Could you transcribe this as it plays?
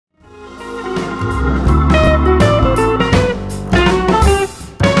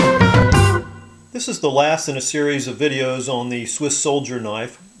This is the last in a series of videos on the Swiss soldier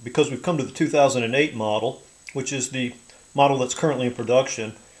knife, because we've come to the 2008 model, which is the model that's currently in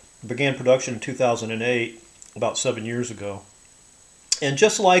production. It began production in 2008, about 7 years ago. And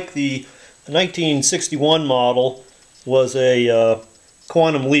just like the 1961 model was a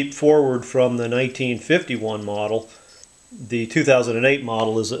quantum leap forward from the 1951 model, the 2008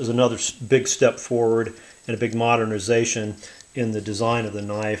 model is another big step forward and a big modernization in the design of the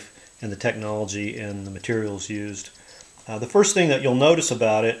knife and the technology and the materials used. The first thing that you'll notice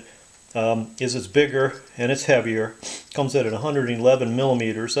about it is it's bigger and it's heavier. It comes in at 111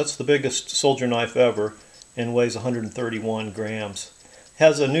 millimeters. That's the biggest soldier knife ever, and weighs 131 grams. It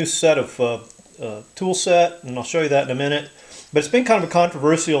has a new set of tool set, and I'll show you that in a minute. But it's been kind of a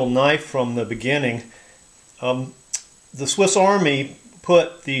controversial knife from the beginning. The Swiss Army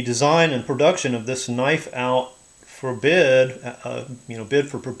put the design and production of this knife out for bid, bid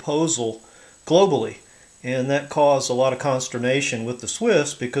for proposal globally, and that caused a lot of consternation with the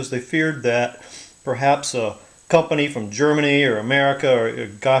Swiss because they feared that perhaps a company from Germany or America or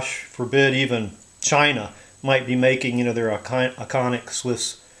gosh forbid even China might be making their iconic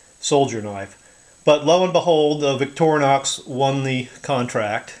Swiss soldier knife. But lo and behold, Victorinox won the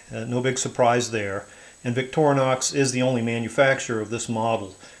contract. No big surprise there. And Victorinox is the only manufacturer of this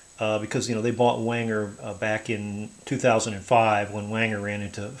model. Because they bought Wenger back in 2005 when Wenger ran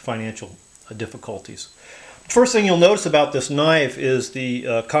into financial difficulties. First thing you'll notice about this knife is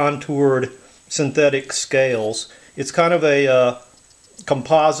the contoured synthetic scales. It's kind of a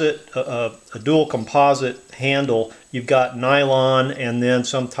composite, a dual composite handle. You've got nylon and then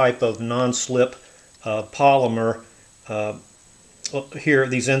some type of non-slip polymer here,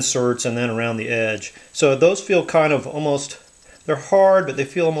 these inserts, and then around the edge. So those feel kind of almost, they're hard, but they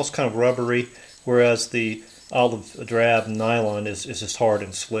feel almost kind of rubbery, whereas the olive drab nylon is just hard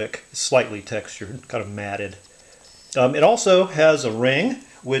and slick. It's slightly textured, kind of matted. It also has a ring,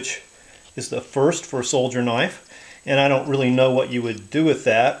 which is the first for a soldier knife, and I don't really know what you would do with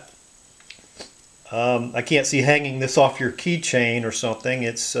that. I can't see hanging this off your keychain or something.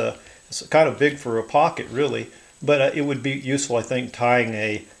 It's kind of big for a pocket, really, but it would be useful, I think, tying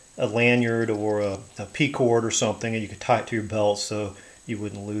a lanyard or a P-cord or something, and you could tie it to your belt so you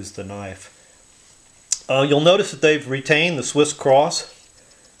wouldn't lose the knife. You'll notice that they've retained the Swiss cross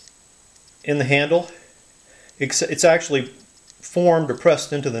in the handle. It's actually formed or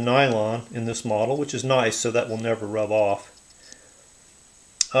pressed into the nylon in this model, which is nice, so that will never rub off.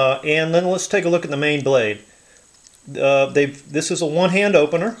 And then let's take a look at the main blade. This is a one-hand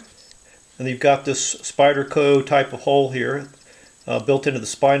opener, and you've got this Spyderco type of hole here built into the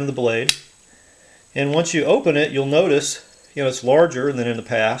spine of the blade. And once you open it, you'll notice it's larger than in the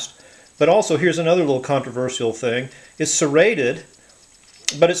past. But also, here's another little controversial thing. It's serrated,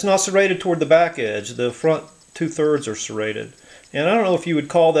 but it's not serrated toward the back edge. The front 2/3 are serrated. And I don't know if you would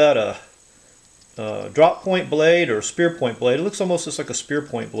call that a drop point blade or a spear point blade. It looks almost just like a spear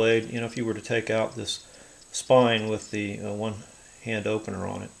point blade, if you were to take out this spine with the one hand opener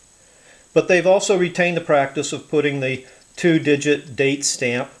on it. But they've also retained the practice of putting the 2-digit date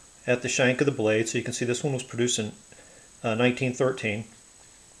stamp at the shank of the blade. So you can see this one was produced in 1913.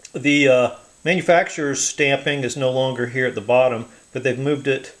 The manufacturer's stamping is no longer here at the bottom, but they've moved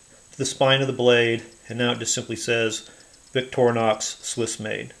it to the spine of the blade, and now it just simply says Victorinox Swiss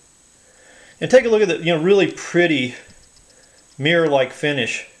made. And take a look at the really pretty mirror-like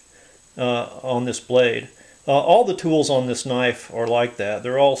finish on this blade. All the tools on this knife are like that.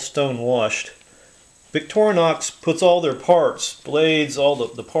 They're all stone washed. Victorinox puts all their parts, blades, all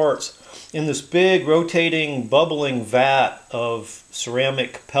the parts, in this big rotating bubbling vat of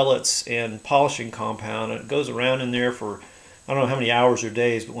ceramic pellets and polishing compound, and it goes around in there for I don't know how many hours or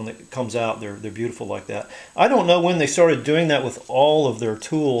days, but when it comes out they're beautiful like that. I don't know when they started doing that with all of their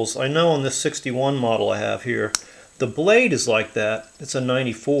tools. I know on this 61 model I have here, the blade is like that. It's a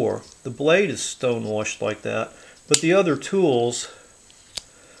 94. The blade is stone washed like that, but the other tools,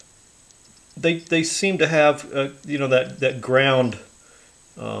 they seem to have that ground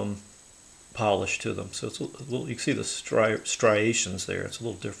polish to them. So it's a little, you can see the striations there. It's a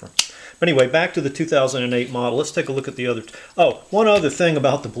little different. But anyway, back to the 2008 model. Let's take a look at the other. Oh, one other thing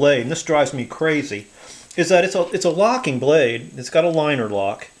about the blade, and this drives me crazy, is that it's a locking blade. It's got a liner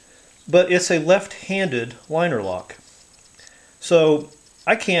lock, but it's a left-handed liner lock. So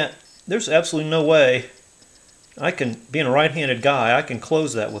there's absolutely no way I can, being a right-handed guy, I can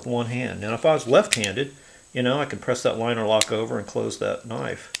close that with one hand. Now if I was left-handed, I can press that liner lock over and close that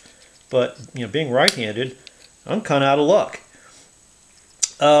knife. But being right-handed, I'm kind of out of luck.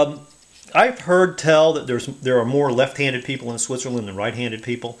 I've heard tell that there are more left-handed people in Switzerland than right-handed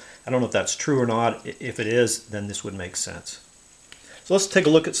people. I don't know if that's true or not. If it is, then this would make sense. So let's take a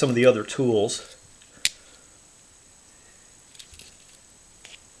look at some of the other tools.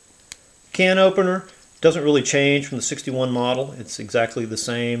 Can opener doesn't really change from the 61 model. It's exactly the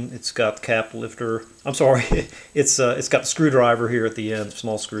same. It's got the cap lifter. I'm sorry, it's got the screwdriver here at the end,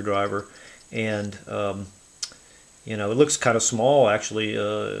 small screwdriver, and you know, it looks kind of small actually,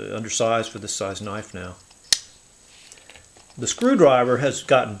 undersized for this size knife now. The screwdriver has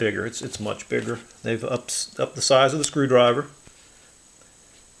gotten bigger. It's much bigger. They've upped the size of the screwdriver.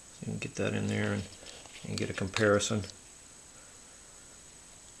 You can get that in there and get a comparison.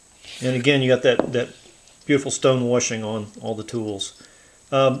 And again, you got that beautiful stone washing on all the tools.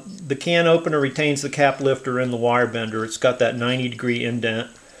 The can opener retains the cap lifter and the wire bender. It's got that 90-degree indent,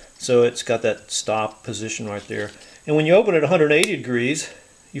 so it's got that stop position right there. And when you open it 180 degrees,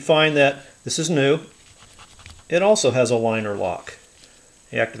 you find that this is new. It also has a liner lock.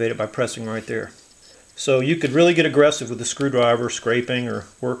 You activate it by pressing right there. So you could really get aggressive with the screwdriver, scraping or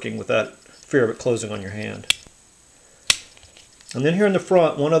working without fear of it closing on your hand. And then here in the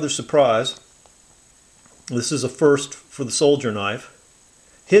front, one other surprise. This is a first for the soldier knife.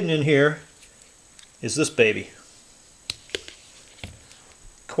 Hidden in here is this baby.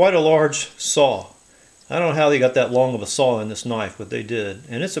 Quite a large saw. I don't know how they got that long of a saw in this knife, but they did.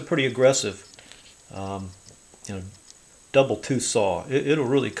 And it's a pretty aggressive you know, double tooth saw. It'll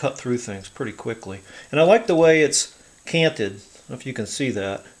really cut through things pretty quickly. And I like the way it's canted. I don't know if you can see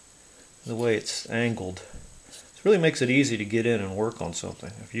that. The way it's angled. It really makes it easy to get in and work on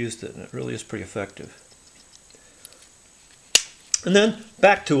something. I've used it and it really is pretty effective. And then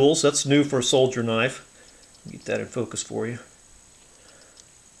back tools. That's new for a soldier knife. Get that in focus for you.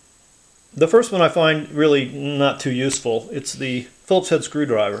 The first one I find really not too useful. It's the Phillips head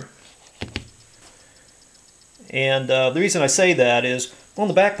screwdriver. And the reason I say that is on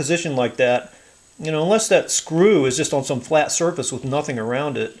the back position like that, you know, unless that screw is just on some flat surface with nothing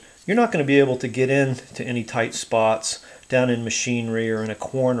around it, you're not going to be able to get into any tight spots down in machinery or in a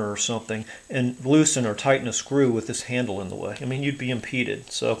corner or something and loosen or tighten a screw with this handle in the way. I mean, you'd be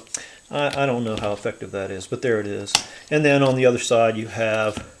impeded. So I don't know how effective that is, but there it is. And then on the other side you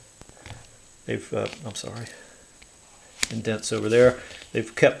have, I'm sorry, indents over there.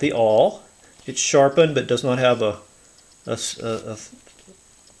 They've kept the awl. It's sharpened but does not have a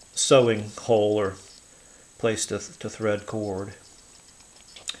sewing hole or place to thread cord.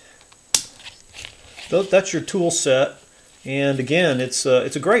 So that's your tool set, and again, it's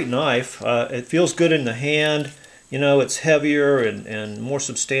a great knife. It feels good in the hand. You know, it's heavier and more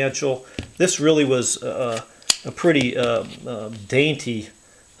substantial. This really was a pretty dainty,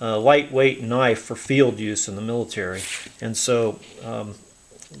 lightweight knife for field use in the military, and so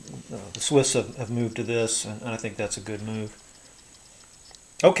the Swiss have moved to this, and I think that's a good move.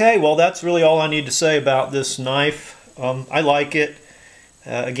 Okay, well, that's really all I need to say about this knife. I like it.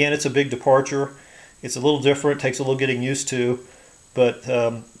 Again, it's a big departure. It's a little different, takes a little getting used to, but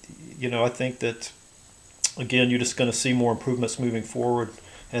you know, I think that, again, you're just going to see more improvements moving forward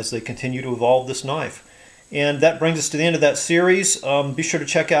as they continue to evolve this knife. And that brings us to the end of that series. Be sure to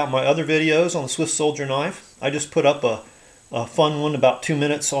check out my other videos on the Swiss Soldier knife. I just put up a fun one, about 2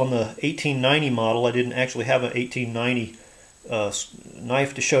 minutes, on the 1890 model. I didn't actually have an 1890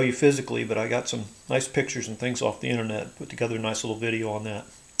 knife to show you physically, but I got some nice pictures and things off the internet, put together a nice little video on that.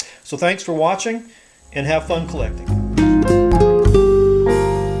 So thanks for watching, and have fun collecting.